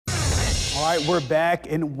All right, we're back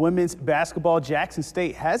in women's basketball. Jackson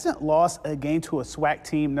State hasn't lost a game to a SWAC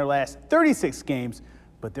team in their last 36 games,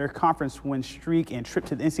 but their conference win streak and trip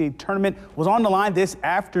to the NCAA tournament was on the line this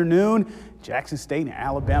afternoon. Jackson State and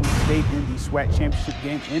Alabama State in the SWAC championship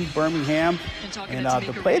game in Birmingham. And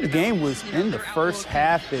the play of the game was in the first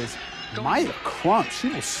half as Maya Crump, she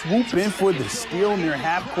will swoop in for the steal near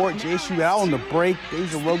half court. JSU out on the break.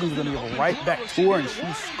 Deja Rogan's going to go right back to her, and she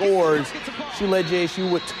scores. She led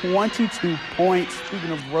JSU with 22 points.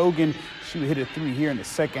 Speaking of Rogan, she would hit a three here in the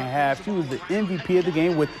second half. She was the MVP of the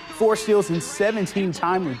game with 4 steals and 17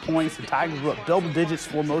 timely points. The Tigers were up double digits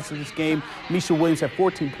for most of this game. Misha Williams had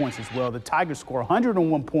 14 points as well. The Tigers score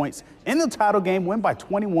 101 points in the title game, win by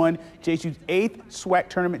 21. JSU's 8th SWAC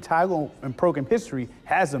tournament title in program history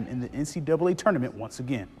has them in the NCAA tournament once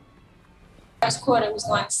again. First quarter was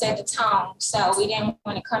going to set the tone, so we didn't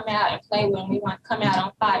want to come out and play when we want to come out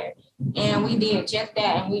on fire. And we did just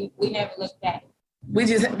that, and we never looked back. We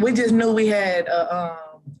just knew we had a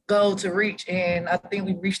goal to reach, and I think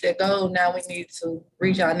we reached that goal. Now we need to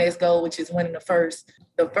reach our next goal, which is winning the first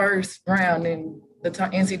round in the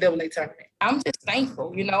NCAA tournament. I'm just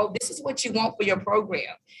thankful. You know, this is what you want for your program.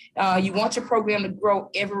 You want your program to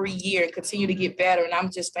grow every year and continue to get better, and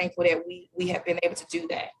I'm just thankful that we have been able to do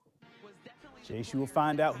that. JSU will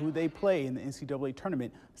find out who they play in the NCAA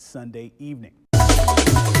tournament Sunday evening.